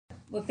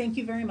Well, thank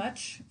you very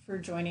much for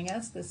joining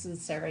us. This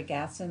is Sarah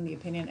Gasson, the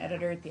opinion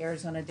editor at the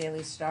Arizona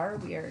Daily Star.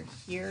 We are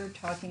here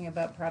talking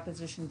about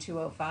Proposition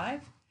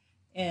 205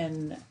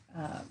 in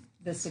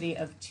the city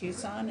of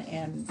Tucson,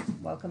 and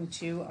welcome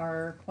to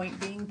our Point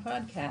Being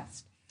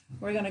podcast.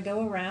 We're going to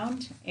go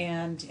around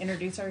and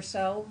introduce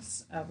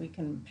ourselves. We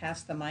can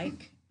pass the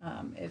mic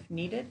if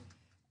needed.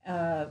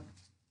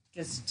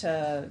 Just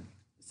to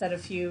set a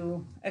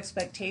few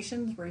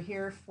expectations, we're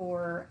here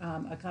for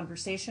a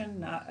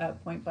conversation, not a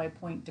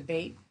point-by-point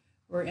debate.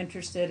 We're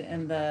interested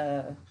in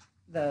the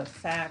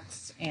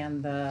facts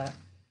and the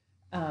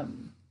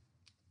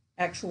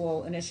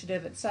actual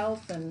initiative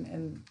itself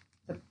and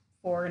the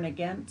for and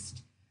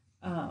against.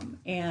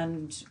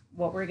 And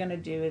what we're going to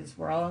do is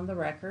we're all on the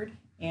record,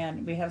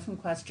 and we have some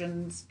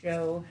questions.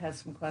 Joe has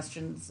some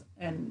questions,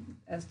 and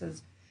as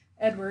does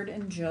Edward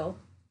and Jill.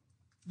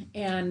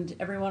 And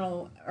everyone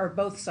will, or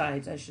both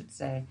sides, I should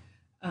say,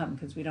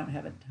 because we don't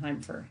have a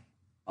time for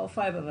all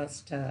five of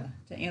us to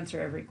answer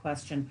every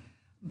question.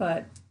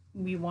 But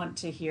we want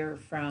to hear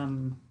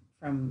from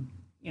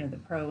the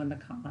pro and the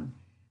con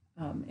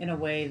in a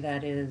way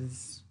that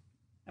is,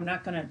 I'm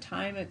not going to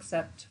time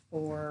except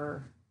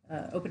for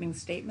opening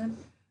statement,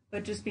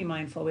 but just be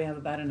mindful we have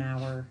about an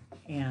hour,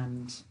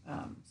 and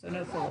so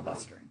no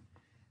filibustering.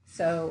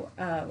 So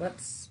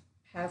let's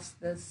pass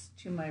this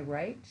to my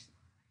right.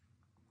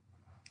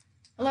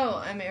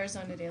 Hello, I'm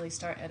Arizona Daily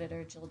Star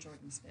editor Jill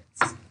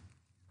Jordan-Spitz.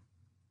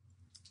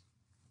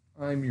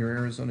 I'm your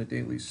Arizona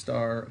Daily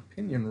Star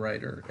opinion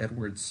writer,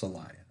 Edward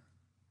Salaya.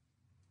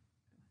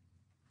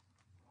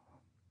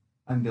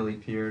 I'm Billy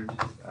Peard,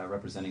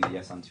 representing the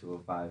Yes on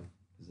 205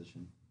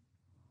 position.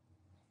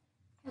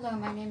 Hello,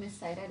 my name is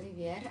Saira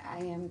Olivier. I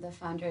am the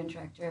founder and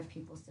director of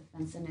People's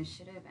Defense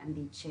Initiative and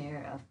the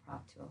chair of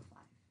Prop 205.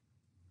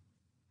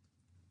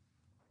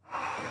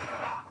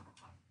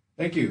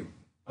 Thank you.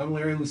 I'm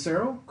Larry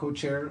Lucero,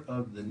 co-chair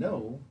of the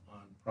No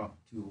on Prop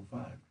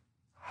 205.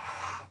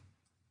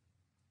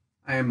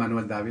 I am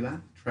Manuel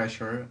Davila,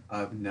 treasurer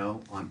of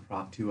No on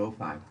Prop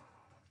 205.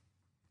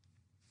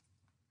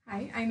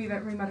 Hi, I'm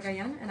Yvette Marie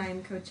Margayan, and I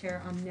am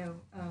co-chair on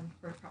No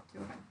for Prop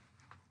 205.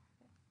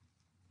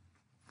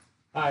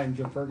 Hi, I'm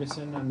Joe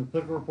Ferguson. I'm the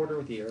political reporter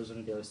with the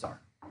Arizona Daily Star.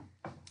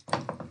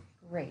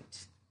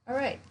 Great. All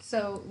right,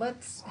 so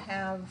let's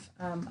have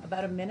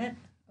about a minute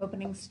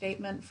opening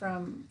statement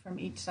from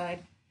each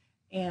side.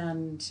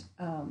 And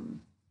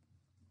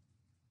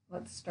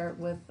let's start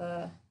with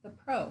the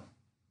pro.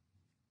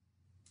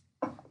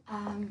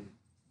 All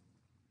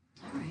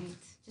right,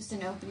 just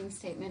an opening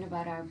statement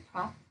about our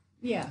prop.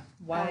 Yeah,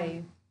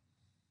 why?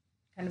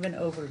 Kind of an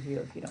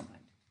overview, if you don't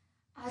mind.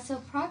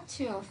 So Prop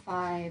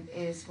 205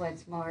 is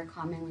what's more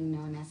commonly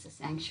known as the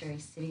Sanctuary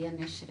City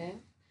Initiative.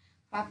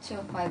 Prop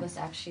 205 was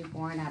actually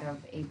born out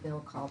of a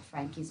bill called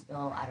Frankie's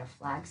Bill out of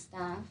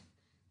Flagstaff.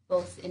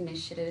 Both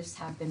initiatives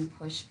have been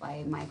pushed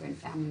by migrant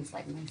families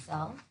like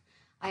myself.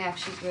 I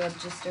actually grew up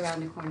just around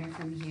the corner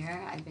from here.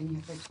 I've been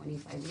here for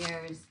 25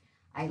 years.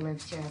 I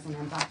lived here as an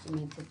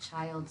undocumented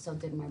child, so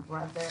did my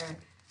brother.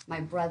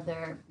 My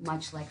brother,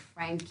 much like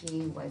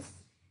Frankie, was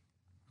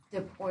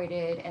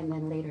deported and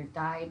then later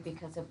died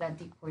because of that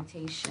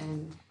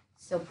deportation.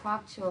 So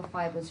Prop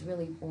 205 was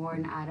really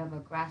born out of a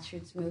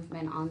grassroots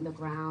movement on the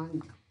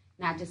ground,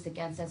 not just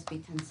against SB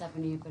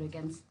 1070, but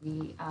against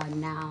the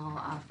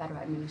now federal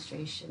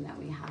administration that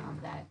we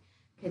have that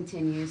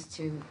continues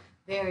to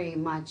very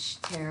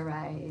much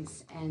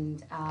terrorize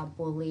and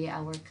bully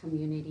our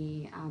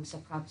community. So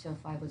Prop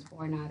 205 was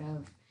born out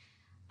of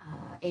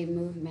a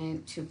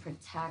movement to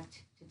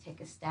protect, to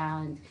take a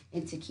stand,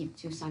 and to keep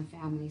Tucson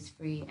families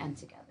free and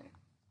together.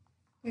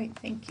 Great,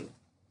 thank you.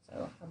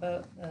 So how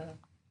about the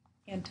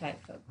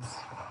anti-folks?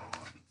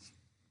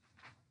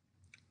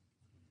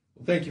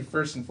 Well, thank you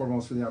first and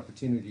foremost for the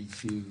opportunity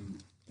to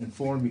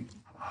inform me.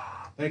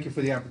 Thank you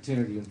for the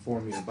opportunity to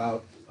inform me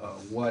about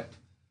what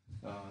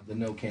the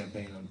No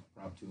campaign on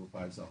Prop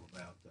 205 is all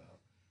about.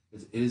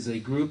 It is a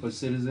group of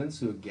citizens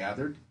who have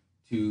gathered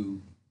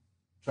to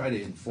try to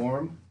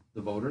inform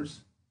the voters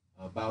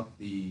about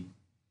the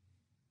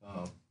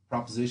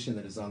proposition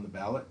that is on the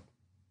ballot.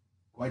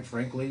 Quite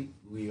frankly,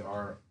 we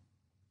are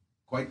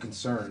quite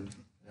concerned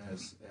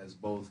as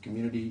both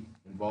community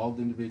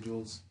involved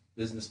individuals,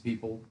 business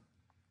people,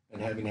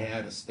 and having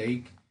had a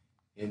stake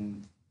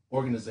in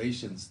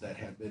organizations that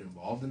have been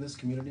involved in this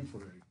community for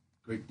a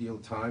great deal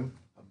of time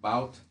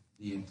about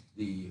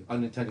the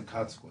unintended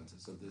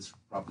consequences of this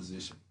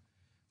proposition.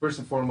 First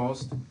and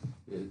foremost,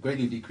 it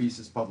greatly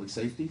decreases public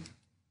safety.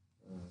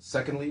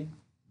 Secondly,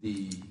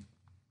 the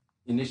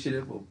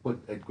initiative will put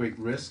at great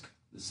risk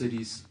the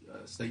city's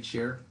state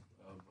share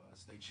of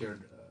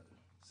state-shared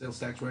sales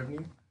tax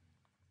revenue.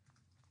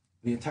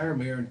 The entire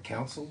mayor and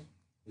council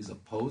is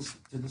opposed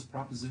to this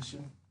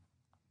proposition.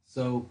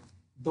 So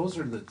those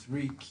are the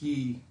three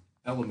key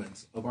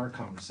elements of our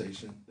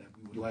conversation that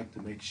we would like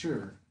to make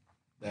sure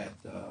that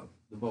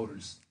the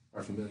voters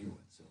are familiar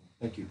with. So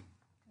thank you.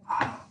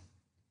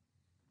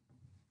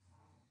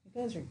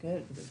 You guys are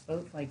good. It was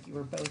both like you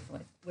were both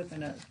like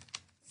within a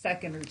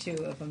second or two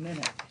of a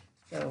minute.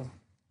 So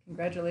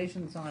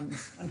congratulations on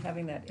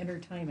having that inner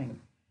timing.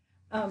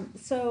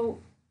 So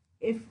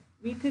if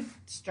we could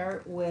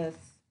start with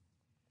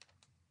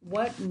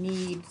what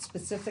need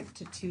specific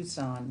to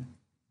Tucson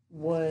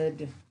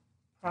would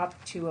Prop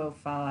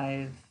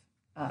 205,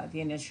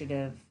 the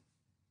initiative,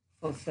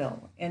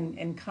 fulfill?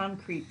 In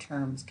concrete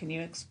terms, can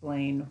you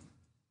explain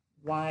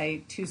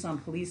why Tucson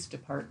Police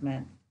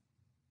Department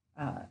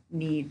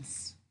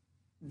needs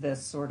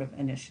this sort of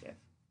initiative?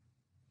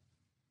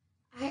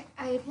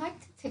 I'd like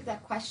to take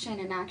that question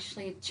and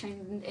actually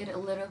turn it a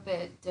little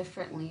bit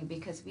differently,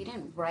 because we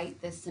didn't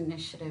write this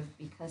initiative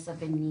because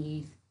of a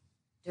need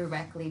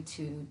directly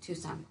to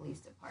Tucson Police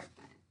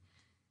Department.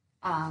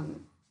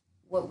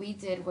 What we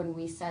did when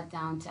we sat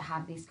down to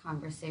have these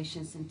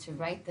conversations and to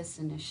write this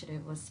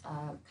initiative was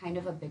kind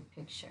of a big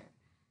picture.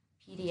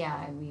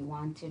 PDI, we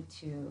wanted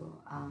to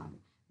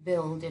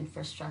build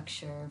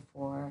infrastructure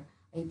for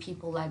a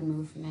people-led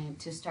movement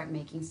to start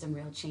making some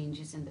real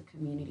changes in the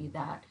community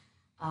that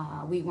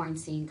we weren't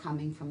seeing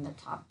coming from the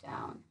top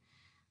down.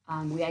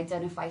 We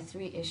identified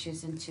 3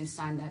 issues in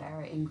Tucson that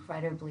are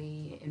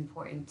incredibly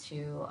important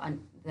to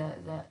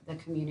the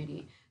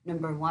community.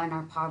 Number 1,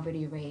 our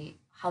poverty rate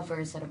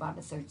hovers at about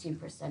a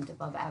 13%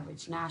 above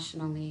average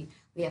nationally.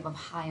 We have a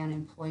high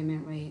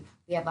unemployment rate.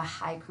 We have a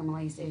high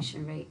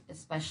criminalization rate,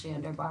 especially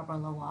under Barbara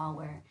Lawal,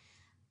 where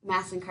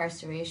mass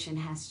incarceration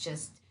has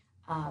just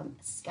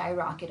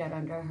skyrocketed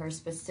under her,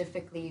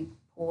 specifically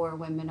poor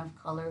women of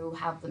color who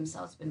have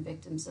themselves been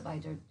victims of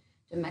either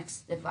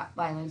domestic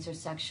violence or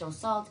sexual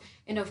assault.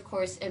 And of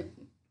course,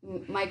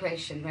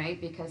 migration, right?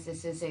 Because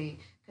this is a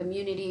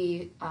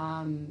community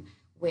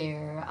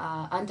where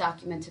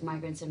undocumented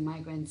migrants and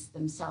migrants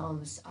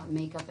themselves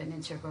make up an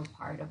integral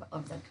part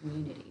of the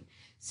community.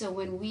 So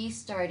when we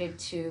started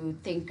to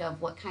think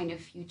of what kind of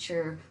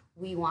future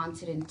we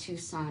wanted in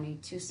Tucson, a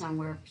Tucson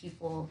where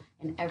people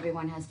and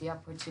everyone has the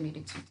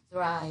opportunity to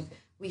thrive,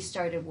 we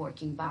started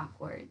working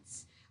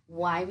backwards.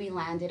 Why we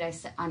landed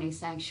on a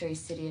sanctuary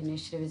city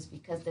initiative is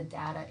because the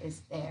data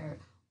is there.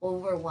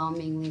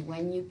 Overwhelmingly,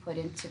 when you put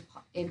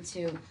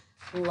into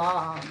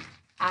law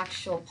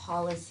actual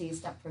policies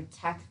that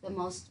protect the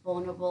most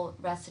vulnerable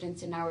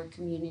residents in our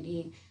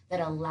community, that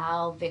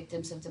allow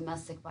victims of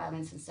domestic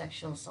violence and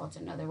sexual assault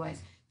and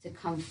otherwise to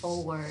come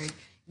forward,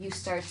 you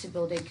start to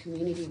build a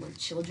community where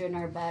children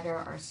are better,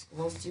 our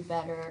schools do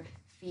better,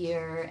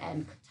 fear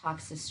and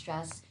toxic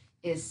stress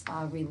is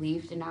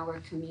relieved in our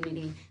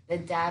community. The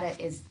data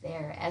is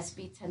there.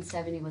 SB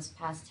 1070 was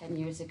passed 10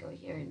 years ago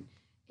here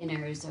in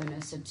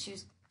Arizona. So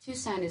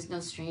Tucson is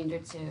no stranger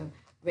to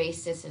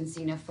racist and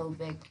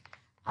xenophobic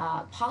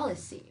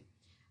policy.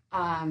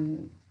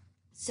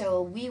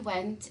 So we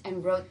went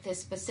and wrote this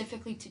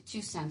specifically to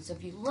Tucson. So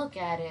if you look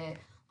at it,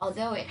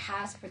 although it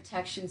has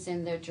protections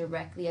in there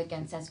directly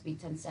against SB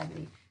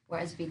 1070,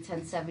 where SB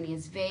 1070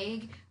 is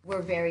vague,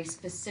 we're very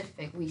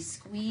specific. We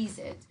squeeze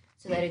it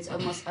so that it's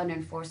almost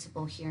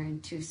unenforceable here in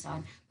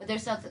Tucson. But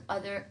there's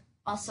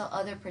also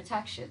other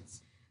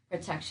protections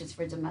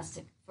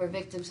for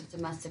victims of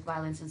domestic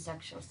violence and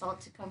sexual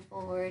assault to come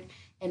forward,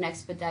 an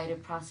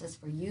expedited process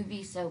for U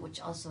visa, which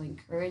also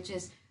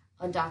encourages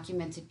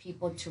undocumented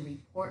people to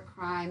report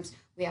crimes.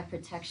 We have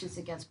protections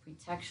against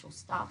pretextual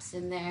stops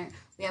in there.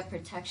 We have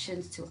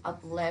protections to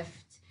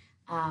uplift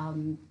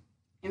and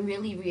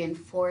really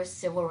reinforce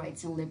civil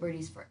rights and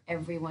liberties for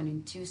everyone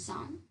in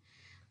Tucson.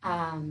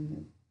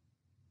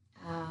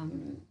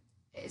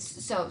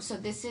 So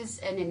this is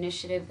an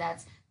initiative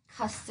that's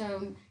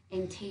custom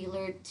and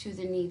tailored to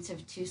the needs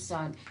of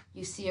Tucson.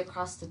 You see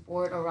across the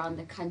board around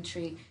the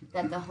country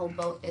that the whole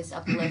boat is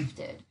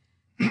uplifted.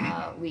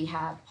 We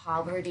have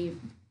poverty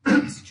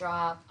rates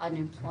drop,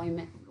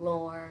 unemployment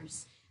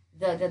lowers.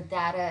 The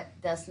data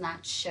does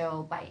not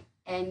show by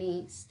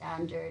any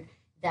standard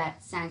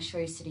that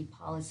sanctuary city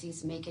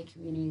policies make a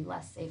community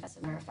less safe. As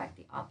a matter of fact,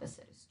 the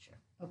opposite is true.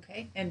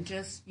 Okay, and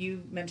just,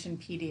 you mentioned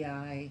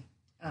PDI,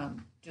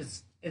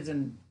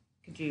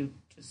 could you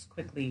just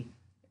quickly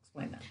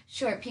explain that?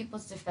 Sure,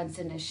 People's Defense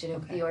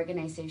Initiative, Okay. the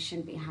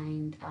organization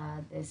behind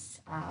this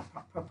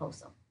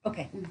proposal.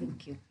 Okay,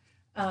 thank you.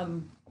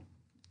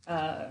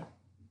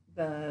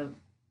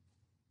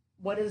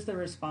 What is the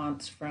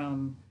response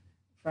from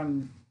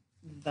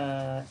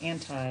the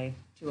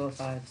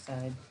anti-205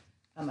 side?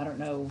 I don't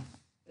know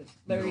if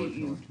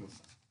Larry,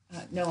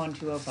 no on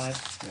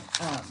 205.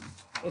 Yeah.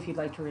 If you'd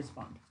like to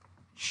respond.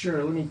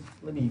 Sure. Let me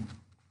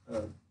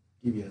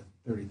give you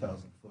a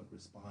 30,000-foot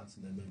response,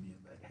 and then maybe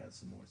Yvette has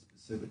some more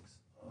specifics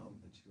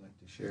that you'd like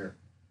to share.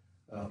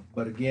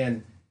 But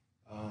again,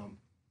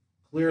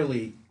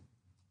 clearly,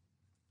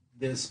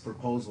 this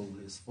proposal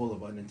is full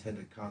of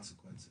unintended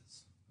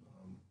consequences.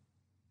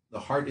 The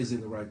heart is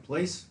in the right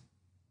place.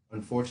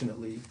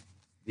 Unfortunately,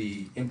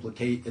 the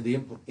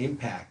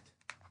impact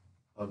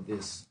of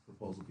this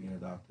proposal being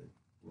adopted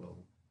will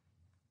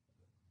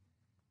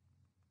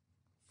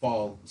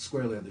fall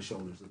squarely on the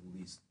shoulders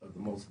of the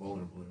most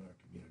vulnerable in our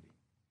community.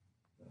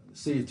 The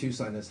city of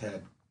Tucson has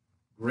had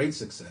great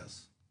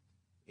success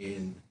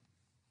in,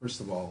 first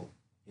of all,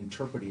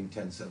 interpreting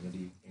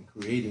 1070 and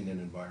creating an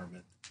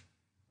environment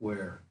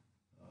where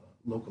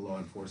local law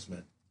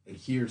enforcement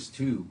adheres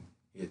to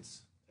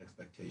its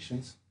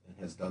expectations and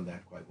has done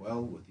that quite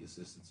well with the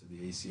assistance of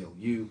the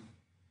ACLU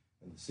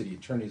and the city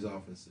attorney's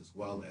office, as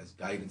well as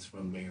guidance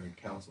from mayor and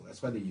council.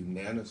 That's why they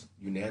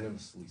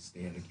unanimously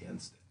stand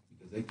against it,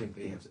 because they think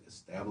they have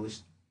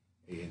established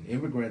an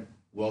immigrant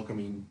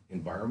welcoming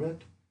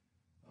environment,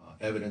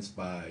 evidenced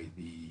by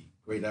the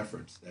great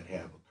efforts that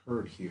have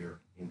occurred here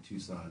in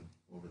Tucson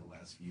over the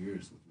last few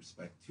years with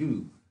respect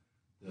to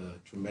the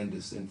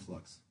tremendous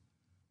influx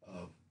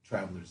of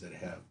travelers that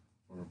have,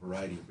 for a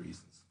variety of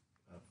reasons,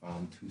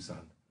 found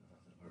Tucson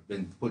or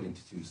been put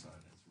into Tucson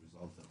as a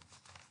result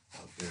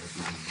of their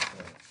being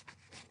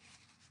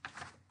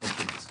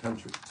entered this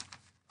country.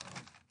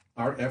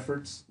 Our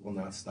efforts will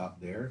not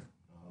stop there.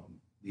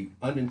 The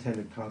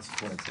unintended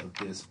consequence of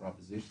this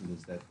proposition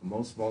is that the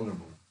most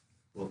vulnerable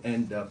will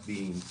end up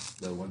being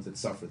the ones that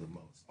suffer the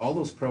most. All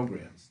those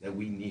programs that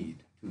we need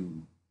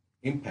to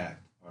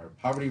impact our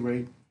poverty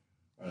rate,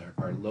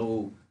 our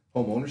low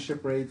home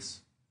ownership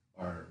rates,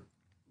 our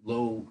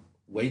low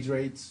wage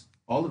rates,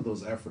 all of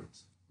those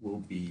efforts will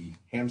be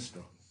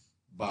hamstrung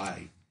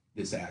by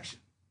this action.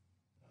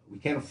 We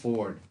can't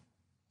afford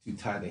to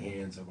tie the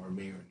hands of our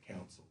mayor and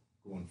council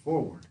going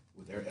forward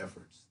with their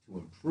efforts to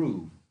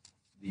improve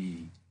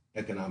the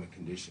economic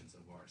conditions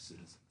of our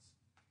citizens.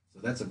 So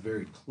that's a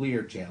very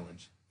clear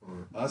challenge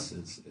for us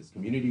as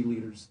community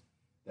leaders,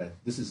 that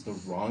this is the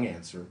wrong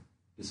answer.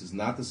 This is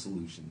not the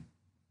solution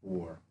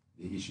for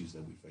the issues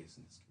that we face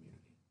in this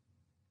community.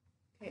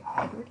 Okay,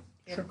 Edward, do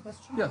you have a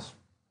question? Yes.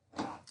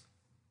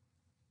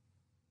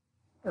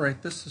 All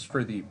right, this is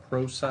for the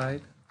pro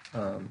side.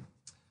 So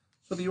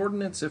the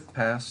ordinance, if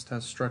passed,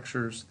 has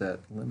structures that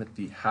limit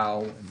the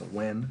how and the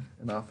when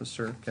an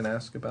officer can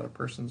ask about a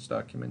person's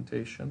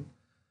documentation.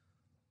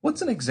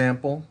 What's an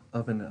example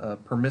of a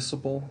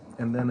permissible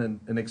and then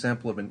an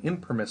example of an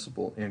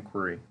impermissible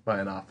inquiry by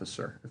an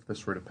officer if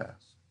this were to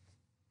pass?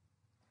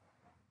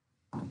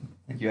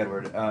 Thank you,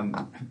 Edward.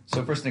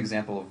 So first, an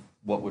example of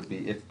what would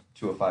be, if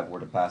 205 were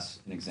to pass,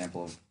 an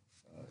example of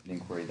an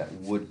inquiry that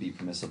would be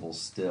permissible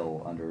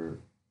still under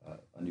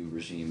a new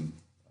regime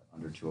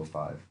under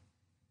 205.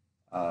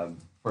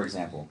 For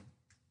example,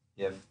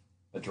 if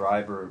a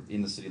driver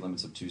in the city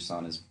limits of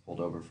Tucson is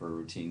pulled over for a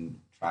routine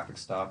traffic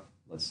stop,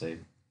 let's give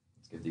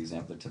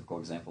the typical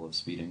example of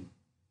speeding,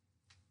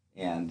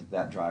 and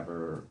that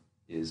driver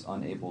is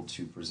unable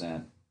to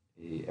present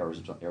a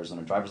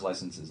Arizona driver's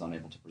license, is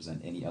unable to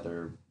present any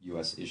other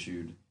U.S.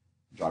 issued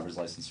driver's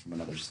license from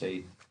another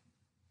state.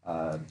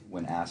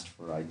 When asked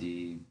for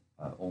ID,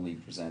 only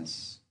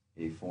presents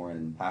a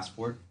foreign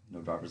passport, no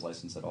driver's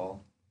license at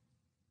all,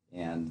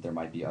 and there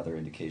might be other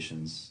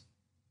indications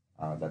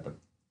that the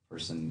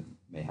person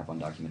may have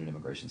undocumented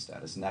immigration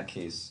status. In that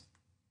case,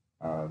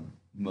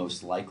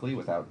 most likely,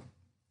 without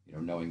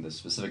knowing the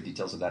specific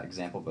details of that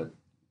example, but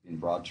in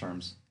broad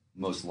terms,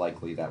 most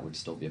likely that would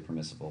still be a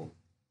permissible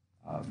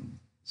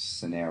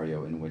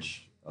scenario in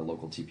which a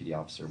local TPD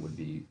officer would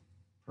be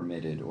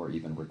permitted or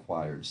even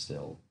required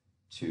still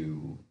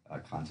to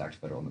contact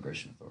federal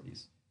immigration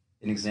authorities.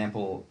 An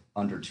example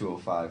under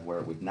 205 where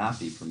it would not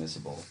be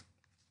permissible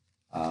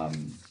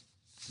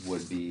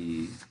would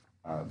be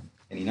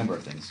any number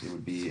of things. It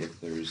would be if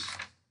there's,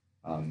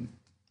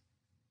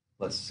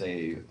 let's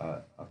say,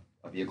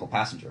 a vehicle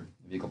passenger.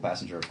 A vehicle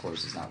passenger, of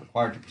course, is not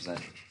required to present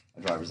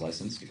a driver's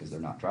license because they're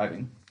not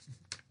driving.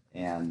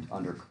 And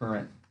under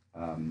current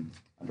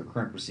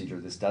procedure,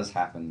 this does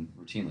happen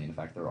routinely. In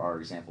fact, there are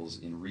examples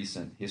in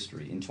recent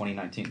history, in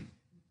 2019,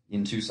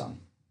 in Tucson,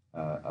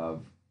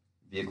 of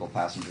vehicle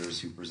passengers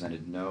who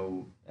presented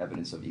no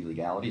evidence of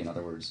illegality. In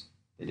other words,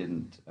 they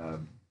didn't.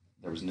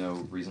 There was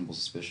no reasonable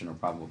suspicion or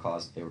probable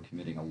cause that they were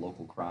committing a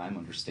local crime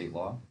under state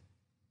law.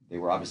 They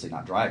were obviously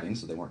not driving,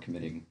 so they weren't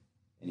committing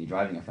any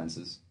driving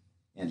offenses,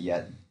 and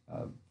yet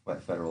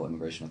federal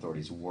immigration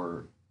authorities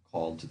were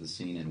called to the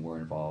scene and were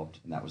involved,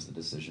 and that was the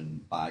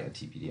decision by a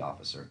TPD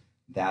officer.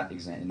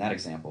 In that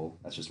example,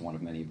 that's just one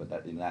of many,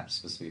 but in that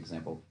specific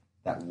example,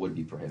 that would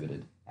be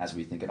prohibited, as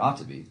we think it ought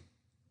to be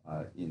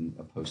in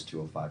a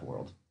post-205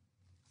 world.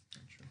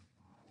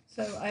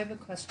 So I have a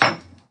question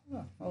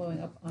following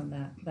up on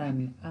that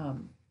then.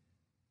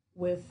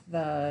 With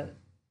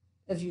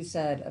as you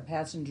said, a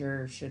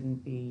passenger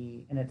shouldn't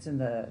be, and it's in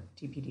the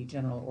TPD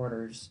general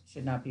orders,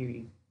 should not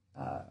be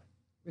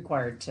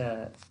required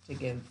to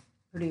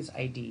produce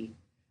ID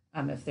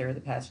if they're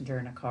the passenger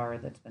in a car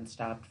that's been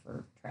stopped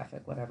for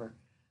traffic, whatever.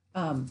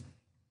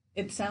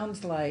 It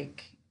sounds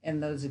like in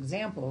those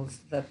examples,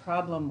 the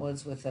problem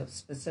was with a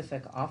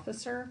specific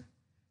officer.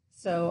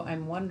 So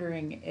I'm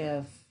wondering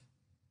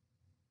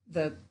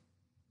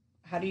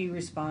how do you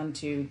respond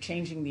to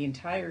changing the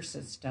entire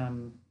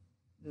system,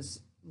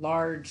 this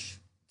large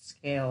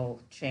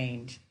scale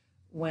change,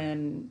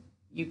 when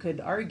you could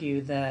argue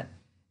that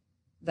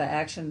the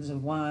actions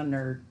of one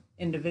or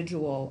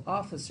individual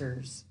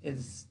officers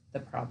is the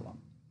problem?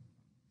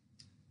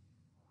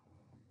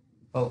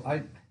 Well,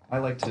 I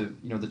like to,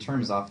 the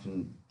term is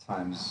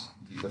oftentimes,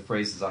 the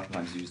phrase is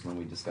oftentimes used when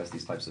we discuss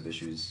these types of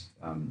issues.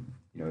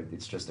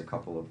 It's just a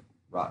couple of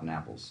rotten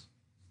apples.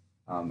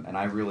 And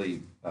I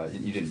really,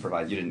 you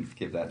didn't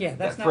give that. Yeah,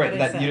 that's that not what I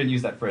that, said. You didn't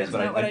use that phrase, That's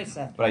but not what I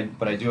said.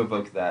 But I do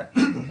evoke that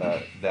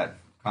that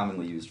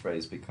commonly used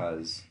phrase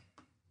because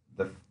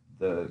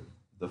the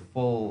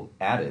full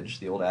adage,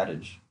 the old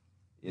adage,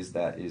 is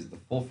the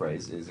full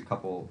phrase is a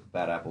couple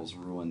bad apples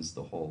ruins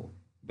the whole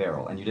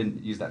barrel. And you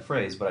didn't use that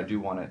phrase, but I do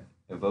want to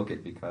evoke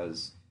it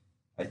because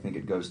I think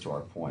it goes to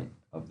our point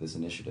of this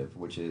initiative,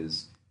 which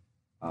is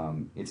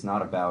it's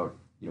not about,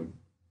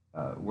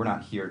 we're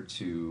not here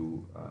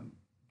to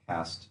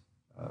cast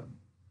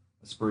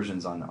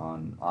aspersions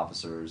on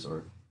officers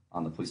or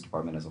on the police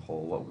department as a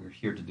whole. What we're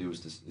here to do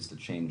is to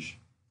change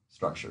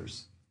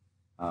structures.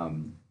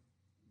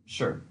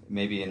 Sure,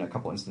 maybe in a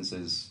couple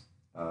instances,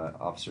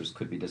 officers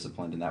could be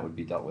disciplined, and that would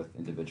be dealt with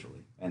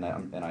individually. And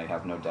I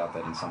have no doubt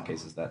that in some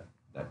cases that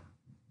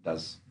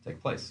does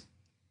take place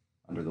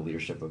under the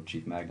leadership of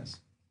Chief Magnus.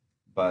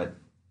 But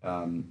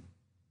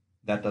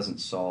that doesn't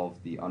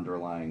solve the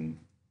underlying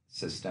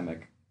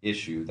systemic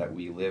issue that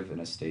we live in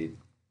a state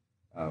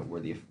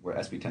where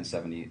SB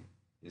 1070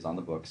 is on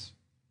the books,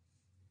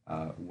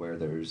 where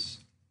there's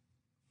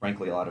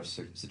frankly a lot of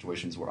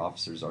situations where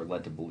officers are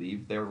led to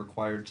believe they're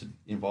required to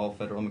involve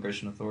federal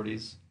immigration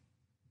authorities,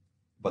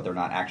 but they're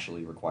not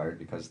actually required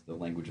because the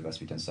language of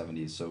SB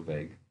 1070 is so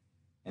vague.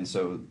 And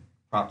so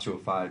Prop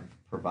 205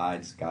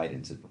 provides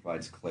guidance. It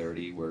provides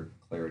clarity where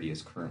clarity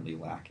is currently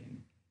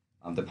lacking.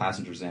 The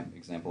passenger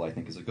example, I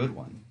think, is a good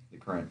one. The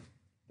current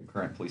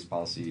police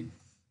policy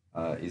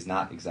is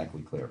not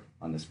exactly clear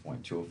on this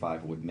point.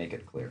 205 would make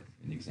it clear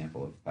in the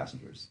example of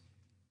passengers.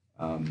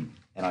 And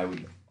I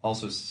would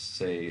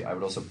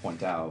also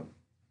point out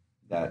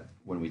that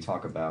when we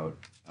talk about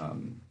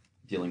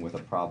dealing with a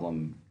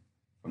problem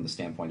from the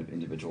standpoint of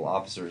individual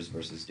officers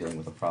versus dealing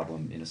with a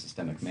problem in a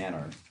systemic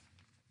manner,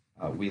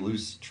 we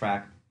lose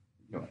track.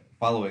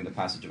 Following the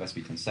passage of SB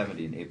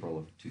 1070 in April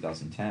of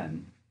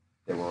 2010,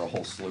 there were a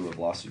whole slew of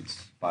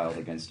lawsuits filed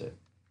against it.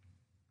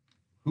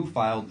 Who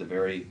filed the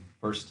very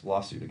first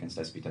lawsuit against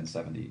SB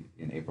 1070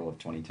 in April of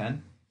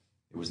 2010?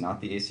 It was not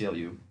the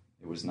ACLU.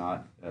 It was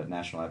not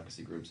national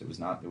advocacy groups. It was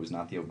not the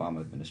Obama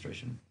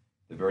administration.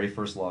 The very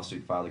first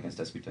lawsuit filed against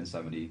SB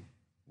 1070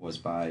 was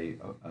by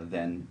a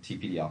then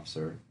TPD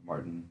officer,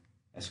 Martin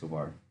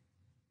Escobar,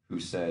 who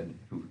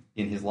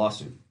in his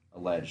lawsuit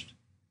alleged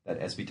that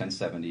SB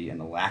 1070 and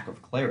the lack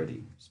of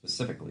clarity,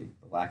 specifically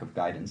the lack of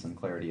guidance and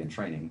clarity and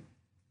training,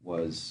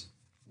 was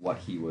what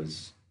he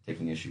was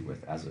taking issue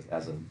with as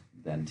a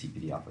then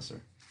TPD officer.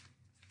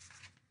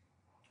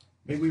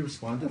 May we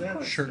respond to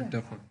that? Sure,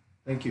 definitely.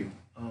 Thank you.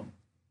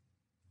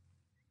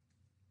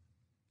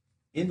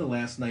 In the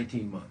last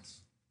 19 months,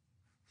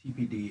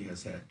 TPD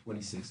has had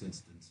 26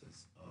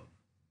 instances of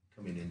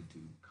coming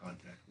into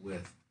contact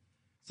with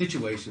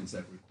situations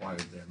that required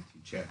them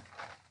to check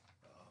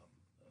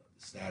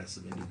the status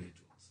of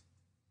individuals.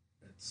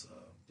 That's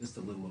just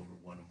a little over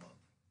one a month,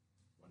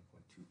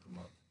 1.2 per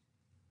month.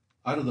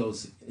 Out of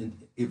those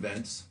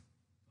events,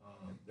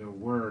 there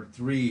were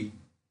three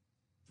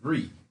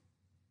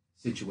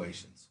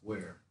situations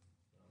where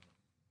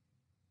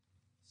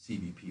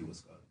CBP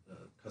was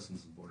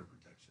Customs and Border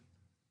Protection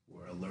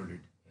were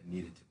alerted and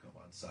needed to come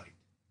on site.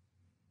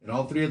 In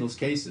all three of those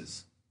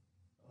cases,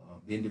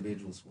 the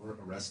individuals were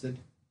arrested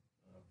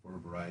for a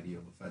variety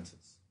of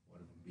offenses,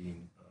 one of them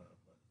being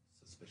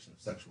suspicion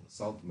of sexual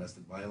assault,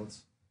 domestic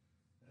violence,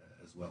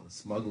 as well as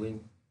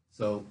smuggling.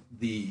 So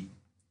the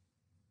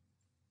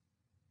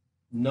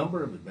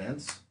number of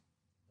events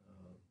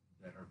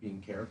that are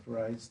being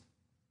characterized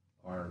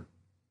are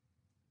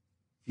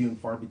few and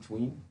far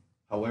between.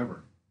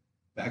 However,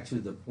 back to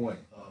the point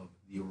of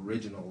the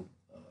original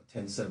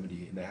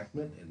 1070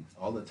 enactment and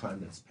all the time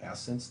that's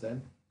passed since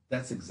then,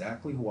 that's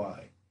exactly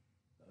why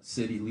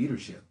city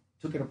leadership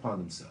took it upon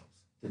themselves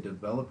to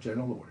develop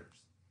general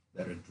orders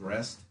that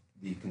addressed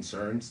the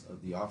concerns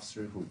of the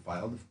officer who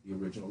filed the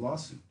original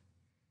lawsuit,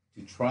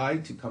 to try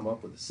to come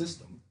up with a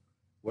system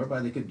whereby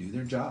they could do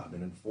their job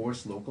and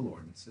enforce local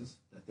ordinances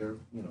that they're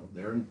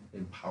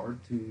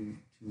empowered to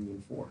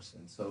enforce.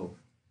 And so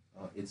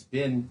it's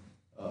been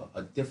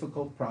a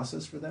difficult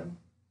process for them,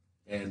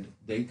 and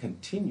they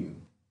continue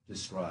to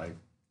strive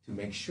to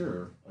make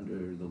sure,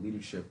 under the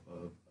leadership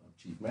of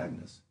Chief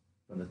Magnus,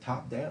 from the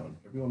top down,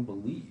 everyone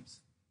believes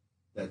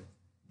that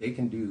they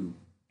can do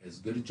as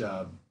good a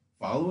job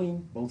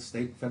following both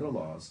state and federal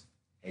laws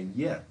and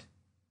yet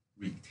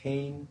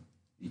retain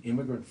the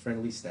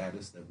immigrant-friendly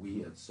status that we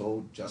have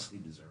so justly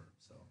deserved.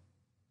 So,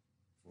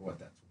 for what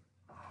that's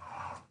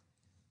worth.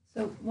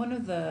 So one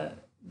of the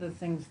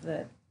things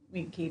that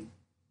we keep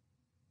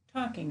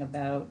talking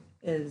about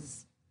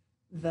is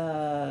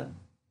the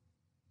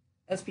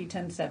SB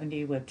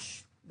 1070,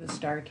 which the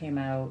Star came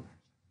out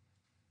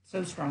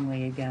so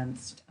strongly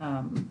against,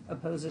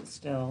 oppose it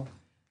still.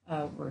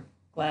 We're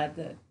glad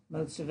that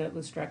most of it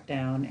was struck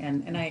down,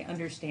 and I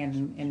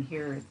understand and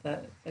hear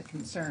the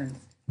concerns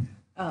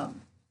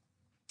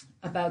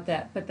about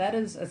that. But that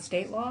is a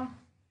state law,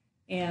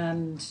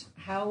 and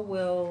how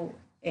will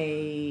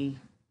a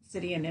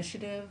city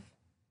initiative?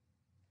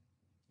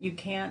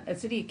 A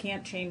city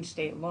can't change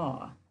state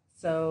law.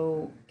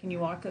 So can you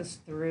walk us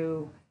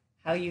through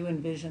how you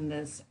envision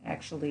this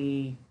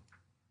actually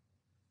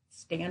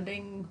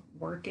standing,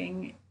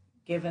 working,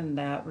 given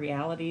that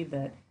reality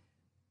that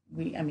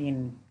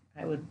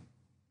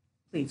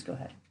please go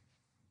ahead.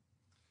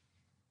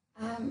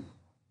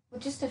 Well,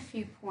 just a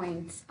few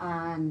points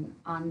on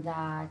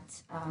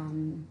that.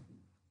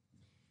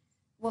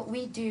 What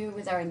we do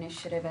with our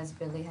initiative, as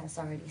Billy has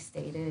already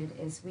stated,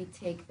 is we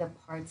take the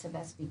parts of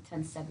SB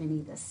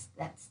 1070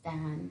 that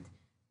stand,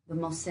 the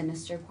most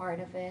sinister part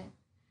of it.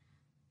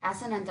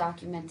 As an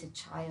undocumented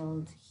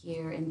child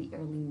here in the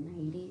early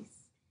 90s,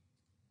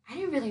 I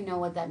didn't really know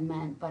what that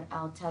meant, but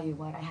I'll tell you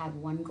what, I had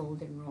one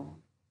golden rule.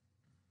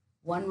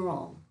 One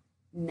rule: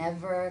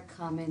 never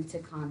come into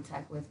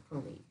contact with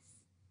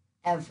police,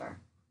 ever,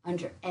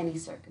 under any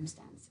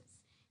circumstances.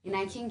 And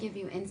I can give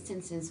you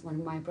instances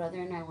when my brother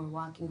and I were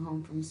walking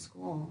home from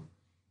school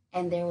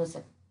and there was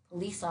a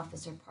police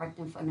officer parked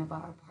in front of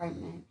our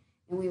apartment,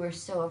 and we were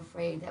so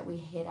afraid that we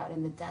hid out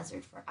in the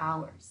desert for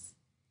hours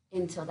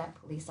until that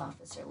police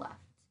officer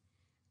left.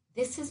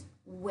 This is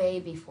way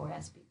before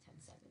SB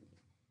 1070.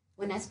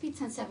 When SB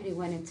 1070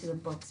 went into the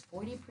books,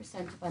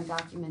 40% of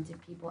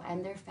undocumented people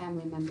and their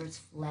family members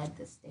fled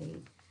the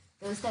state.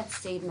 Those that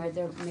stayed made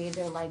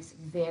their lives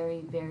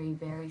very, very,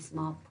 very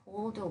small,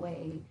 pulled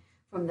away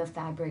from the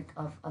fabric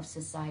of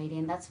society.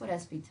 And that's what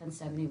SB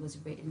 1070 was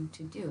written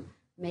to do: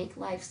 make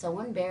life so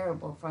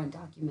unbearable for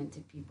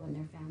undocumented people and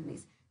their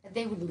families that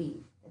they would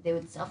leave, that they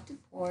would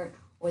self-deport,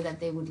 or that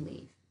they would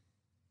leave.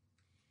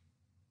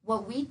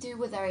 What we do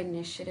with our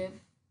initiative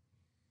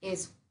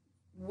is,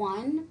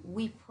 one,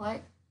 we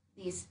put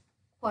these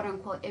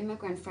quote-unquote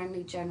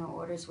immigrant-friendly general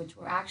orders, which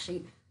were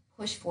actually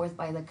pushed forth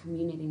by the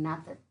community,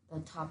 not the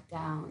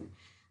top-down,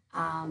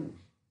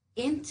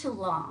 into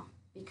law.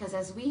 Because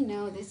as we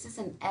know, this is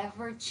an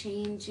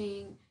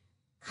ever-changing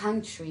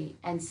country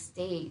and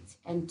state,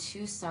 and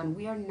Tucson,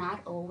 we are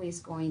not always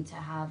going to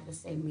have the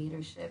same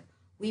leadership.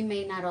 We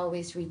may not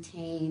always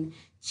retain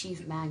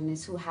Chief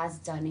Magnus, who has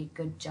done a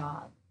good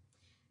job.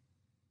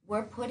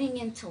 We're putting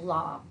into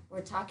law,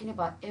 we're talking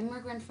about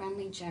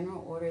immigrant-friendly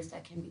general orders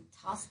that can be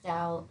tossed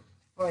out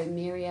for a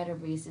myriad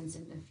of reasons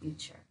in the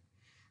future.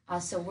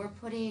 So we're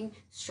putting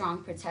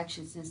strong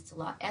protections into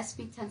law. SB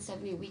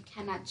 1070, we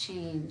cannot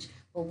change,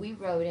 but we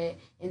wrote it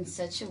in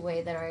such a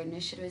way that our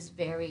initiative is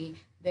very,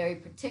 very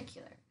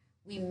particular.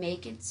 We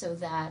make it so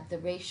that the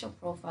racial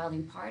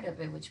profiling part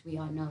of it, which we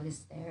all know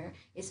is there,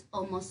 is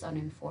almost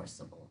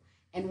unenforceable.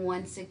 And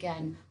once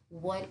again,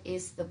 what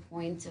is the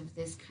point of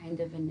this kind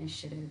of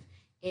initiative?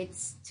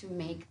 It's to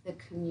make the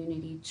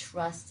community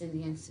trust in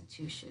the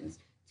institutions,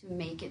 to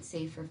make it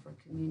safer for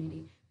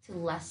community, to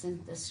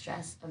lessen the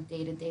stress of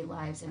day-to-day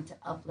lives, and to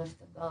uplift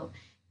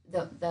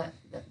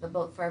the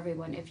boat for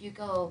everyone. If you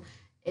go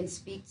and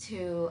speak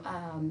to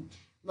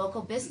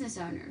local business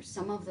owners,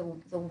 some of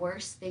the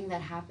worst thing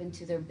that happened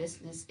to their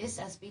business is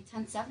SB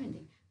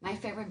 1070. My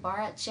favorite bar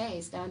at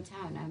Che's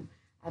downtown,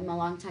 I'm a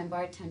longtime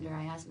bartender.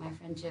 I asked my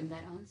friend Jim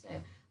that owns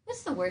it,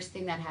 what's the worst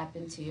thing that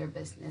happened to your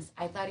business?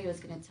 I thought he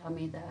was going to tell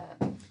me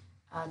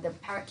the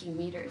parking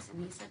meters,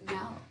 and he said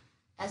no,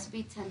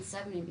 SB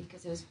 1070,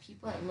 because it was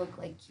people that look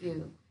like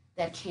you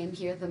that came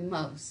here the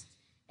most.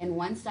 And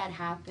once that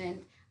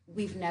happened,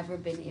 we've never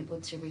been able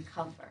to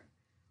recover.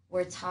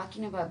 We're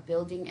talking about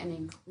building an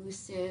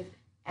inclusive,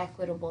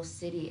 equitable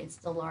city. It's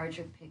the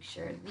larger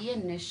picture. The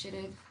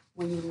initiative,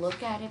 when you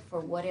look at it for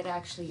what it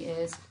actually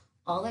is,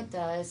 all it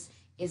does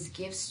is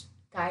gives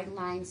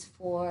guidelines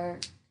for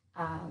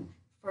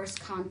first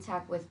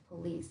contact with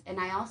police. And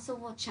I also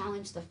will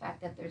challenge the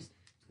fact that there's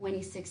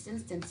 26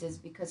 instances,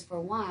 because for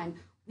one,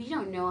 we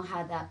don't know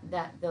how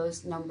that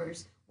those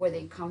numbers, where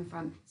they come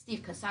from.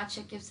 Steve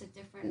Kasachik gives a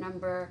different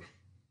number.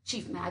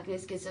 Chief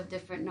Magnus gives a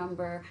different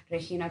number.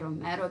 Regina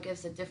Romero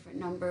gives a different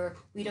number.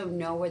 We don't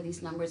know where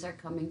these numbers are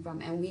coming from.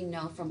 And we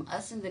know from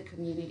us in the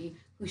community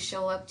who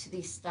show up to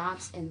these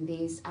stops and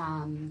these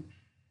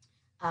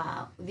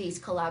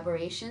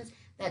collaborations,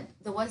 that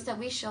the ones that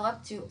we show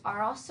up to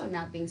are also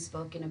not being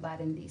spoken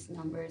about in these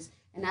numbers.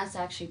 And that's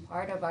actually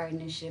part of our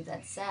initiative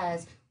that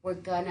says we're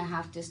going to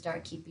have to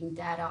start keeping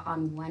data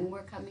on when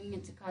we're coming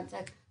into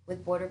contact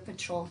with Border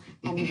Patrol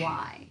and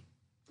why.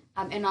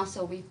 And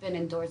also, we've been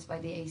endorsed by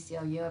the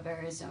ACLU of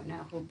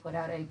Arizona, who put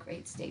out a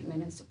great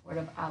statement in support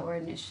of our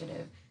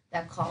initiative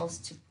that calls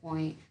to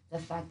point the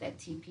fact that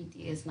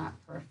TPD is not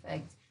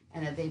perfect,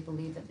 and that they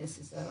believe that this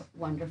is a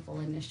wonderful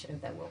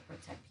initiative that will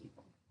protect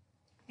people.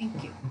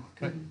 Thank you.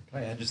 Can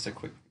I add just a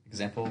quick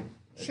example?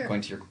 Sure.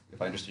 Going to your,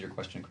 if I understood your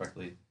question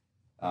correctly.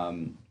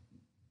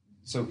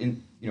 So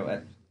in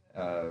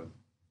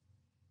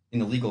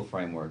the legal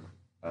framework,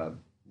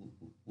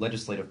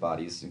 legislative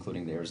bodies,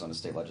 including the Arizona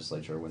State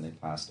Legislature, when they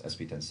passed SB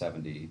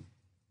 1070,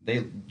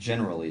 they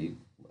generally,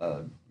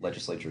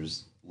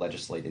 legislatures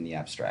legislate in the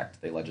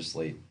abstract. They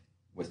legislate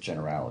with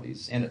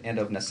generalities and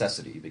of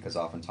necessity, because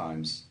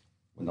oftentimes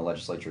when the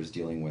legislature is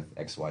dealing with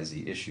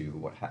XYZ issue,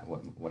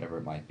 whatever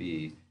it might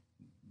be,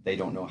 they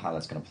don't know how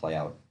that's going to play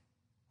out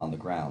on the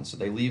ground. So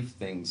they leave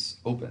things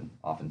open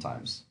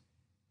oftentimes.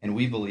 And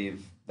we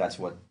believe that's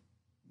what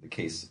the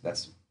case,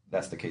 that's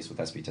that's the case with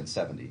SB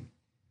 1070.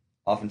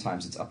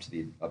 Oftentimes, it's up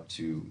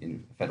to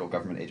in federal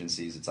government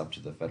agencies. It's up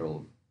to the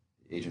federal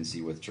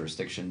agency with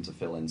jurisdiction to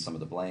fill in some of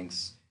the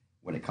blanks.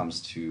 When it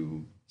comes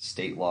to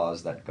state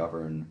laws that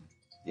govern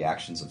the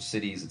actions of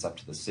cities, it's up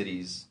to the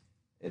city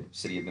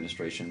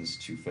administrations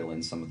to fill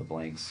in some of the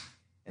blanks.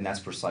 And that's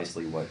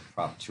precisely what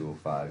Prop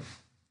 205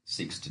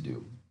 seeks to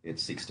do. It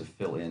seeks to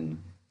fill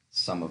in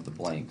some of the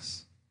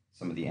blanks,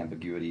 some of the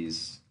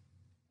ambiguities,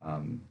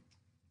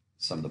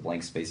 some of the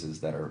blank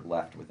spaces that are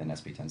left within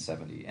SB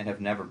 1070 and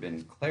have never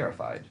been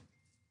clarified.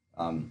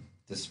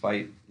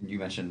 Despite, you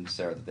mentioned,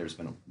 Sarah, that there's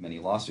been many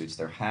lawsuits.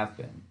 There have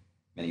been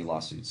many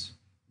lawsuits,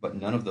 but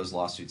none of those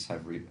lawsuits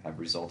have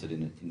resulted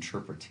in an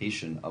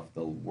interpretation of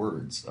the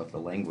words, of the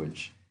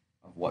language,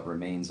 of what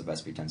remains of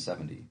SB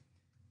 1070.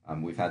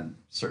 We've had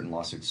certain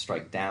lawsuits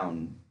strike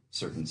down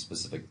certain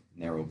specific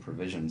narrow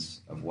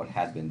provisions of what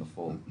had been the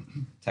full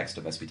text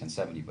of SB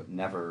 1070, but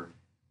never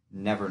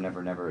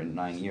in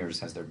 9 years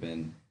has there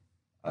been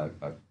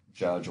a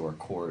judge or a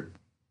court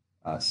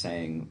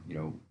saying,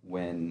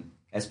 when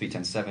SB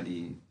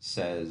 1070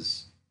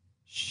 says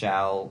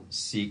shall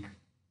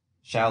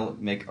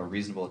make a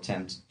reasonable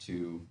attempt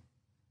to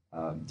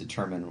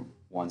determine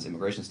one's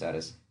immigration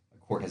status,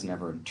 a court has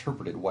never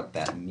interpreted what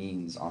that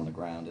means on the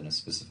ground in a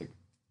specific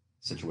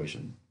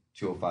situation.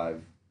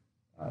 205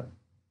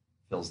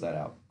 fills that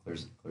out,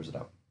 clears it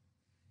out.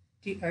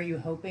 Are you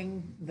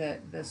hoping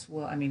that this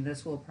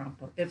will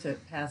prompt, if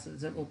it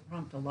passes, it will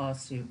prompt a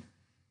lawsuit?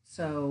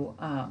 So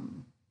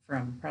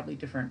from probably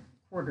different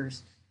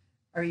quarters,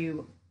 are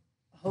you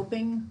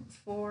hoping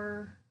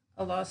for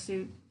a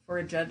lawsuit for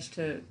a judge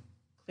to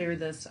clear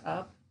this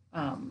up?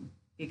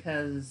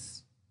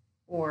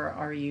 Or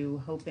are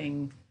you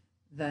hoping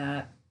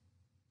that,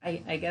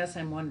 I guess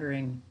I'm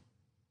wondering,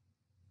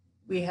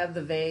 we have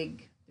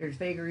there's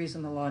vagaries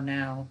in the law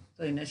now.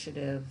 The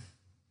initiative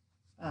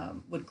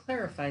would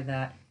clarify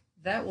that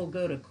will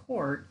go to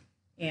court,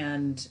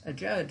 and a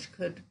judge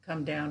could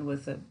come down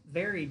with a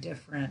very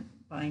different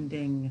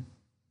binding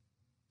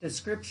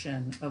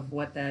description of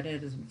what that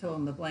is and fill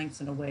in the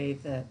blanks in a way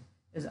that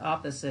is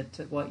opposite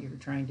to what you're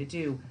trying to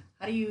do.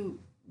 How do you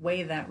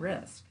weigh that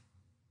risk?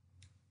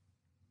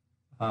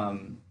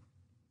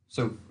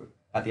 So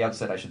at the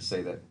outset, I should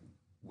say that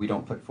we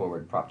don't put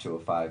forward Prop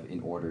 205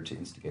 in order to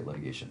instigate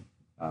litigation.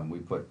 We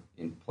put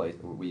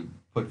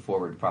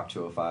forward Prop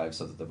 205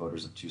 so that the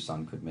voters of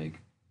Tucson could make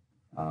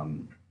a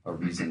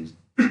reasoned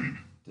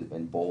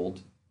and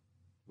bold,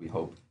 we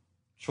hope,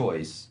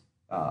 choice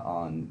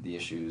on the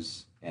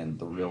issues and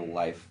the real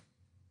life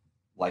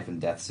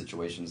and death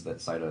situations that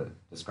Saida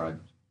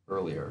described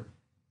earlier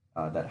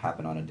that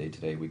happen on a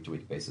day-to-day,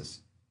 week-to-week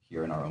basis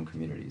here in our own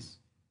communities.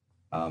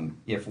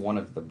 If one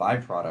of the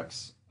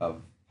byproducts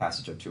of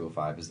passage of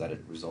 205 is that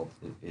it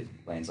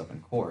lands up in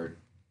court,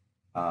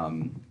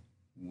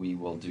 we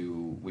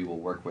will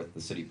work with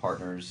the city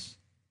partners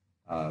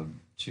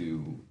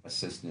to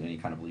assist in any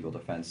kind of legal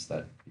defense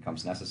that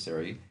becomes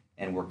necessary,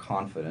 and we're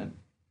confident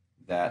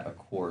that a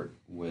court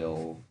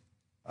will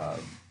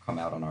come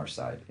out on our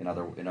side. In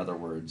other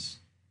words,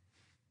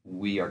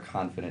 we are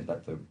confident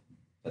that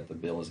the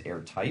bill is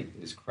airtight,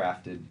 is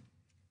crafted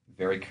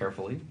very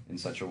carefully in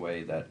such a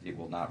way that it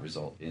will not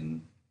result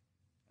in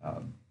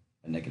a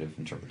negative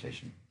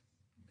interpretation.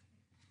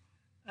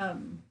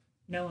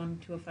 No on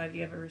 205. Do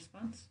you have a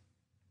response?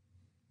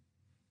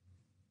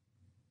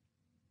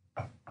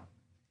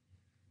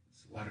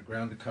 A lot of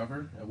ground to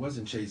cover. I was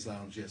in Shay's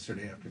Lounge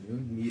yesterday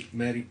afternoon.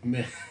 Met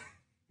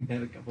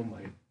a couple of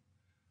my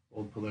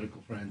old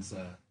political friends,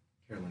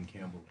 Carolyn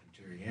Campbell and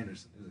Jerry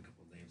Anderson. There's a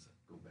couple of names that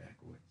go back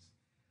a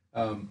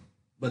ways.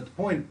 But the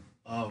point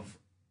of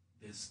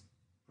this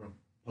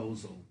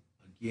proposal,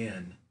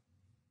 again,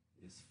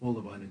 is full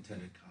of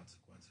unintended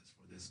consequences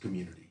for this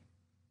community.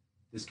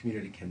 This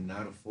community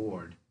cannot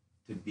afford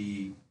to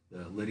be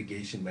the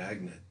litigation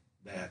magnet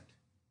that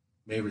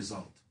may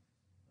result.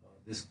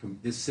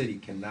 This city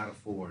cannot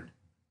afford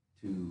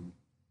to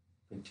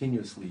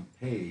continuously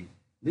pay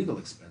legal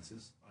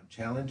expenses on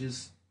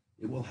challenges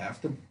it will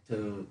have to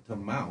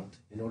mount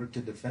in order to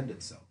defend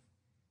itself.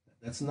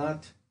 That's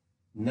not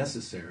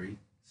necessary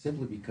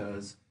simply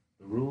because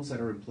the rules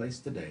that are in place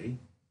today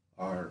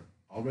are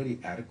already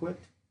adequate.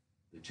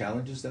 The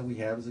challenges that we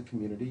have as a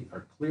community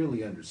are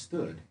clearly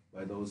understood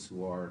by those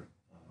who are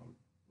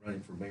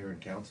running for mayor and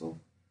council.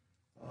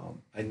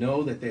 I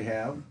know that they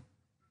have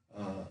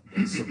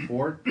the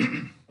support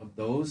of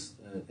those,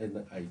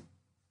 and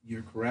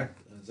you're correct,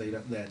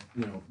 Zayda, that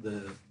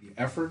the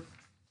effort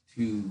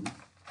to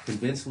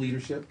convince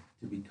leadership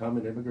to become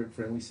an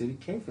immigrant-friendly city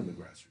came from the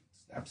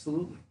grassroots.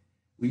 Absolutely,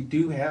 we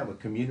do have a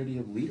community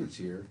of leaders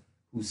here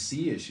who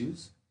see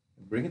issues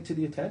and bring it to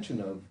the attention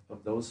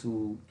of those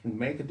who can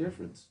make a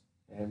difference,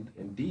 and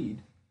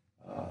indeed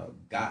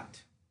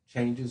got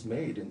changes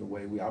made in the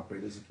way we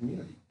operate as a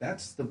community.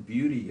 That's the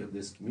beauty of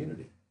this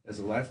community. As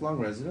a lifelong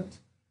resident,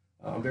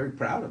 I'm very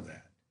proud of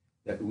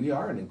that we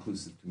are an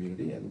inclusive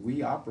community and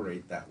we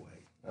operate that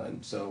way.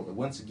 And so,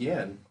 once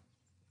again,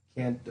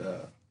 can't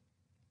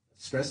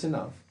stress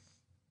enough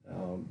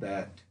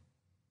that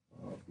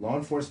Law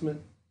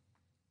enforcement,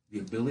 the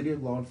ability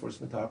of law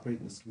enforcement to operate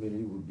in this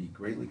community will be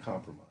greatly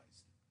compromised.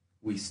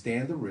 We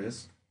stand the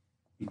risk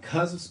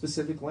because of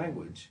specific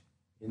language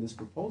in this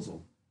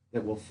proposal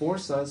that will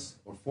force us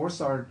or force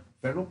our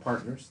federal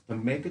partners to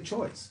make a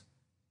choice,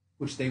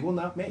 which they will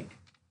not make.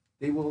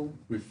 They will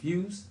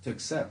refuse to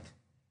accept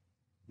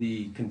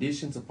the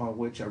conditions upon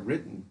which are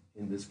written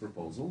in this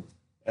proposal.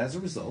 As a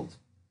result,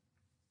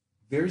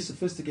 very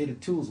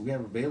sophisticated tools we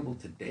have available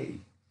today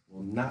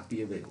will not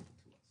be available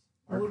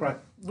to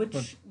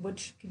us.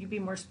 Which could you be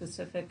more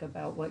specific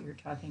about what you're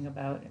talking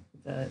about?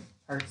 The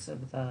parts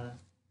of the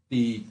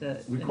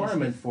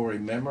requirement initiative? for a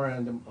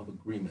memorandum of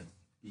agreement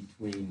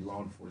between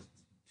law enforcement,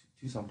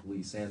 Tucson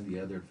Police, and the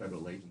other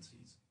federal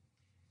agencies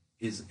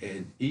is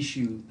an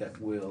issue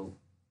that will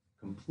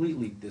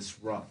completely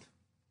disrupt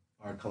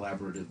our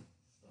collaborative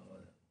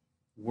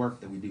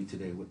work that we do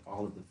today with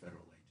all of the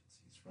federal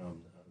agencies,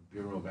 from the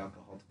Bureau of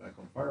Alcohol,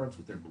 Tobacco, and Firearms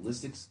with their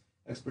ballistics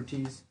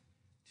expertise,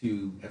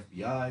 to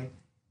FBI,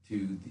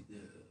 to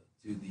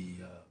the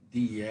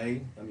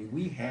DEA. I mean,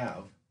 we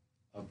have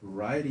a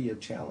variety of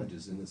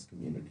challenges in this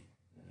community,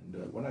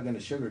 and we're not going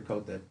to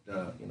sugarcoat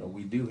that.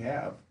 We do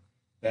have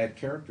bad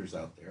characters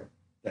out there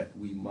that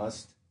we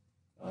must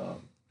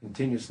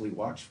continuously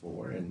watch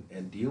for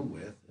and deal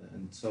with.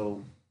 And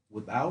so,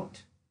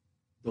 without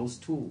those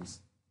tools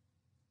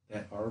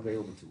that are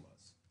available to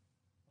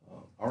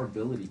us, our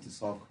ability to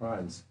solve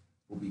crimes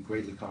will be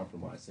greatly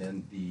compromised.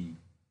 And the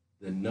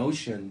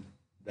notion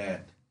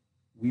that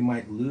we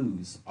might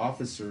lose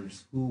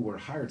officers who were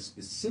hired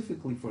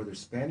specifically for their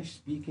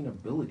Spanish-speaking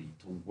ability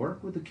to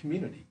work with the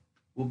community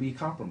will be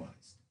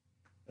compromised.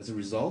 As a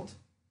result,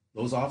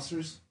 those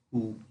officers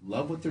who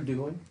love what they're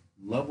doing,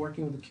 love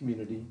working with the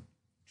community,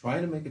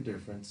 trying to make a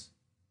difference,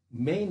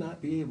 may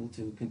not be able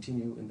to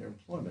continue in their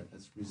employment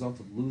as a result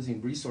of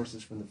losing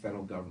resources from the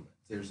federal government.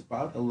 There's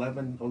about a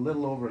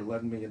little over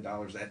 $11 million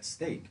at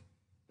stake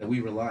that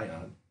we rely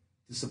on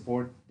to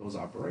support those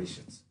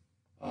operations.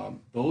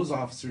 Those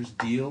officers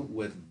deal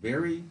with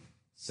very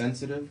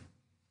sensitive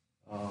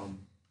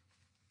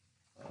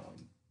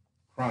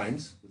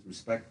crimes with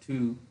respect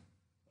to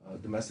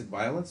domestic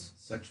violence,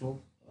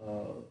 sexual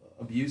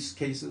abuse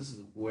cases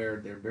where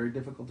they're very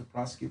difficult to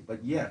prosecute,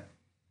 but yet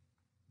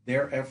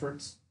their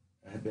efforts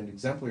have been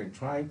exemplary in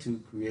trying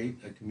to create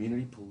a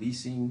community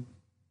policing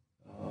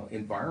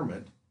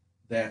environment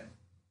that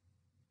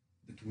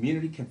the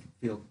community can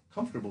feel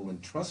comfortable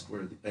and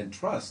trustworthy and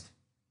trust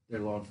their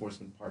law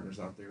enforcement partners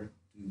out there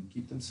to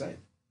keep them safe.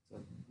 So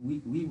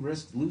we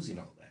risk losing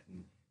all that,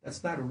 and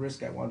that's not a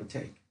risk I want to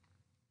take.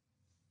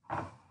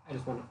 I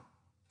just want to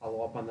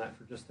follow up on that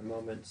for just a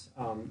moment.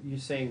 You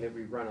saying that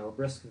we run a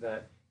risk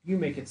that you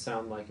make it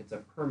sound like it's a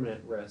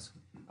permanent risk.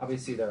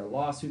 Obviously, there are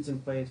lawsuits in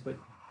place, but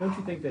don't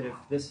you think that if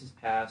this is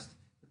passed,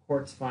 the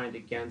courts find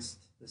against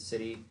the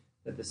city,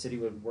 that the city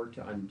would work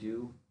to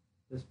undo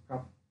this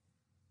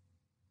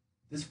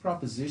This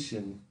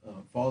proposition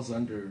falls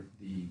under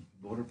the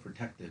voter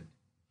protected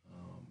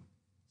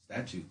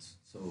statutes.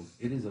 So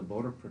it is a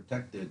voter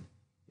protected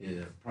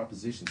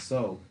proposition.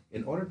 So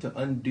in order to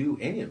undo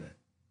any of it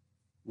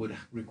would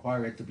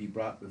require it to be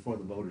brought before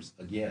the voters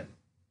again.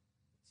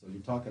 So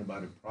you're talking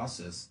about a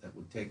process that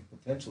would take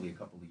potentially a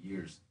couple of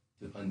years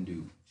to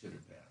undo should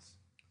it pass.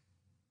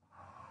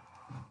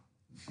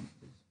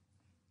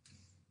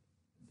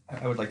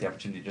 I would like the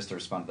opportunity just to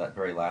respond to that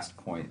very last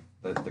point,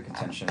 the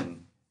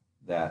contention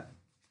that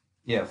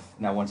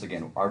now once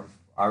again,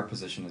 our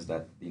position is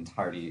that the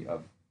entirety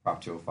of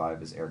Prop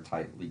 205 is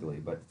airtight legally,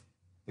 but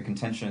the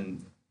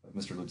contention of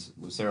Mr.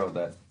 Lucero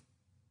that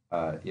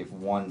if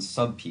one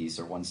sub-piece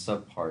or one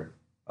subpart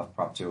of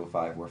Prop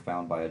 205 were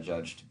found by a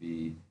judge to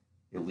be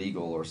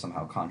illegal or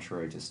somehow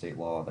contrary to state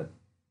law, that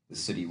the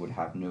city would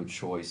have no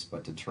choice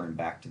but to turn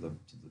back to the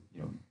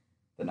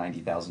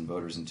 90,000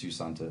 voters in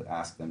Tucson to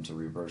ask them to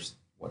reverse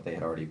what they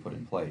had already put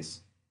in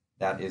place.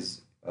 That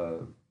is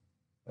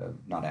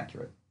not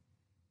accurate.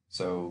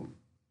 So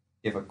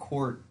if a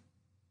court,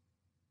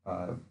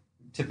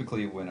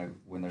 typically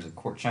when there's a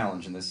court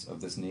challenge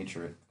of this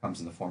nature, it comes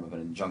in the form of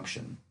an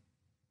injunction.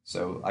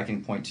 So I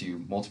can point to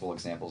you multiple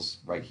examples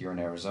right here in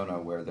Arizona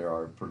where there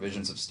are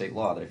provisions of state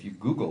law that if you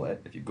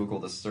Google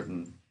this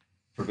certain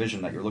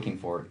provision that you're looking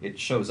for, it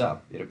shows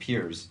up, it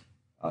appears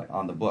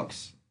on the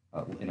books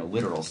in a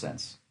literal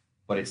sense,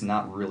 but it's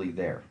not really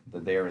there.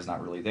 The there is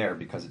not really there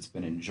because it's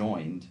been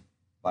enjoined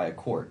by a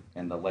court,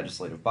 and the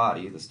legislative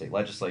body, the state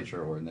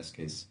legislature, or in this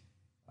case,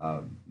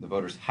 the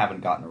voters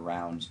haven't gotten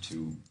around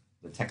to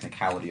the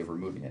technicality of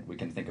removing it. We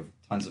can think of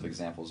tons of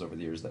examples over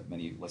the years that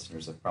many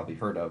listeners have probably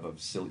heard of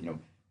silly,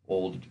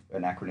 old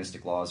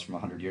anachronistic laws from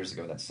 100 years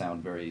ago that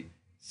sound very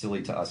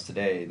silly to us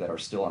today that are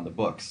still on the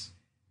books,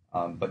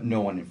 but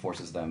no one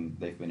enforces them.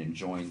 They've been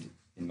enjoined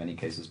in many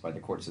cases by the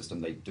court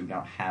system. They do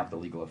not have the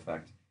legal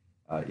effect.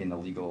 In the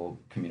legal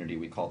community,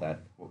 we call that,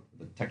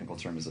 the technical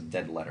term is a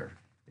dead letter.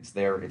 It's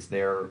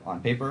there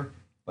on paper,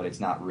 but it's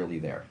not really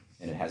there,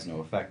 and it has no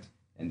effect,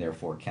 and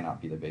therefore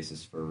cannot be the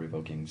basis for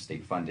revoking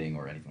state funding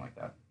or anything like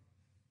that.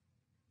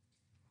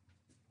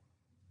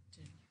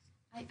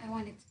 I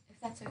wanted, if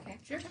that's okay.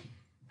 Sure.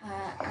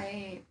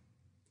 I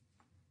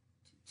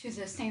to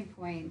the same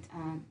point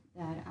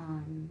that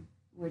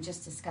we're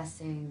just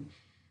discussing,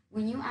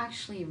 when you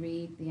actually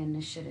read the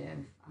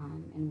initiative,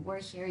 and we're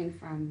hearing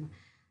from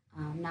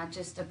not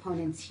just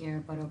opponents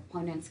here, but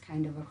opponents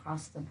kind of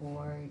across the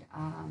board,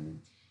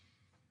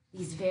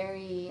 these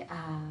very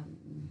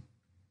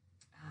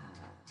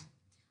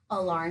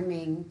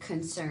alarming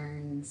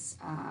concerns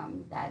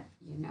that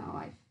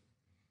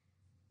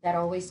that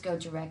always go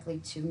directly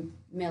to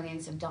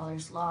millions of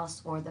dollars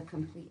lost or the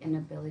complete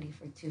inability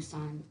for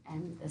Tucson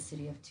and the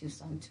city of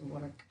Tucson to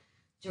work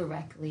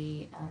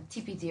directly,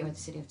 TPD or the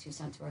city of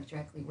Tucson to work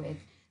directly with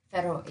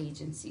federal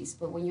agencies.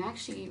 But when you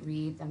actually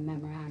read the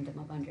memorandum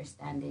of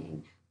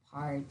understanding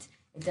part,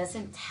 it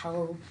doesn't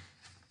tell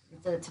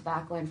the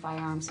tobacco and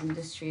firearms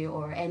industry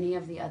or any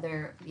of the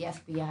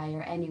FBI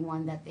or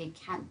anyone that they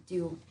can't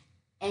do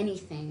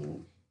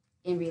anything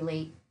in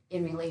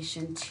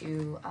relation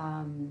to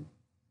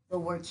the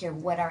work here.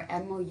 What our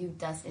MOU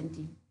does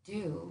indeed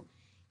do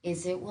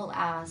is it will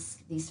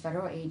ask these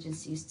federal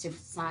agencies to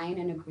sign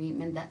an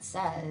agreement that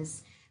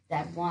says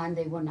that, one,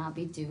 they will not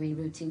be doing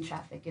routine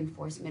traffic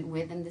enforcement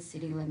within the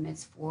city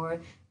limits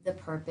for the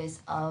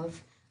purpose of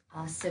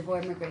civil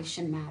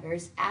immigration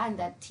matters, and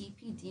that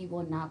TPD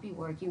will not be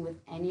working with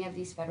any of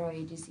these federal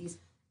agencies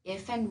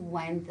if and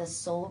when the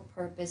sole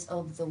purpose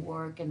of the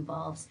work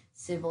involves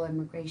civil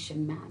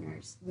immigration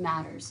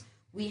matters.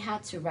 We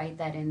had to write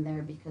that in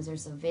there because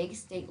there's a vague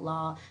state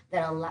law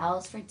that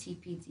allows for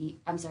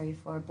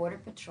for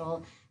Border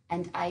Patrol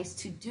and ICE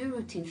to do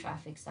routine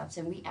traffic stops.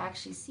 And we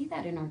actually see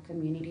that in our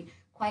community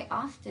quite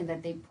often,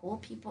 that they pull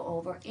people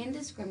over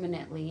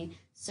indiscriminately,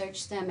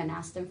 search them, and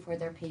ask them for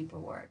their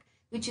paperwork,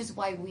 which is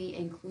why we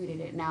included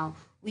it. Now,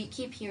 we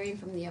keep hearing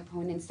from the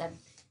opponents that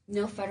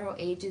no federal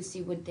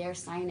agency would dare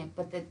sign it,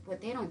 but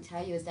what they don't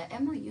tell you is that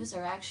MOUs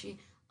are actually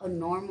a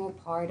normal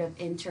part of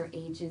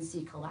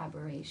interagency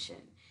collaboration.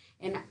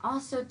 And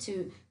also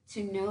to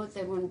note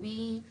that when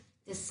we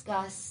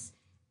discuss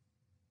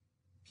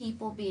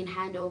people being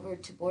handed over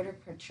to Border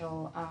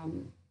Patrol,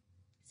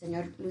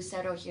 Senor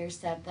Lucero here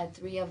said that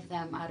 3 of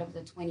them out of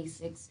the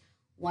 26,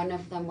 one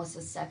of them was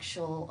a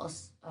sexual,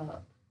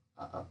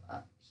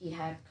 he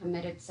had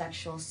committed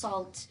sexual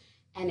assault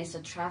and is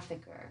a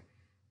trafficker.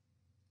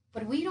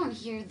 But we don't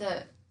hear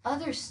the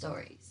other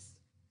stories.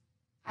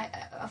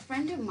 A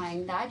friend of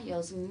mine,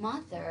 Dario's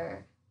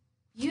mother,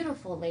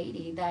 beautiful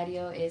lady.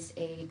 Dario is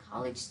a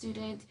college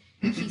student.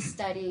 He's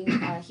studying,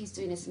 he's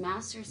doing his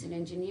master's in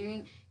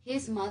engineering.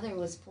 His mother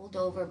was pulled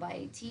over by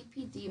a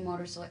TPD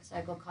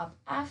motorcycle cop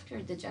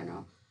after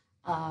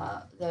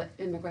the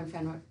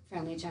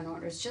immigrant-friendly general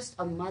orders. Just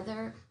a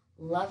mother,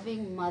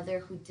 loving mother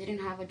who didn't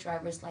have a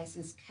driver's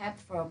license, kept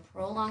for a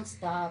prolonged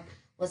stop,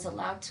 was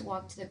allowed to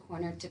walk to the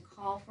corner to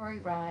call for a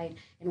ride,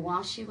 and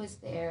while she was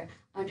there,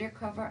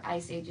 undercover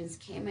ICE agents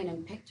came in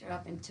and picked her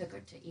up and took her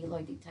to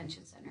Eloy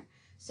Detention Center.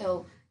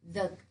 So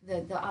the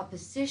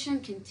opposition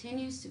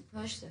continues to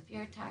push the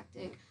fear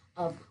tactic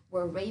of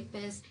we're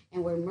rapists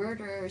and we're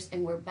murderers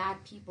and we're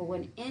bad people,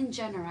 when in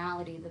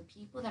generality, the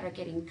people that are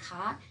getting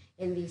caught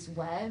in these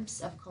webs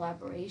of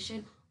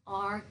collaboration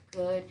are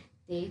good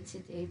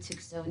day-to-day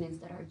Tucsonians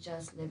that are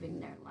just living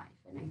their life.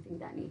 And I think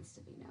that needs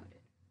to be noted.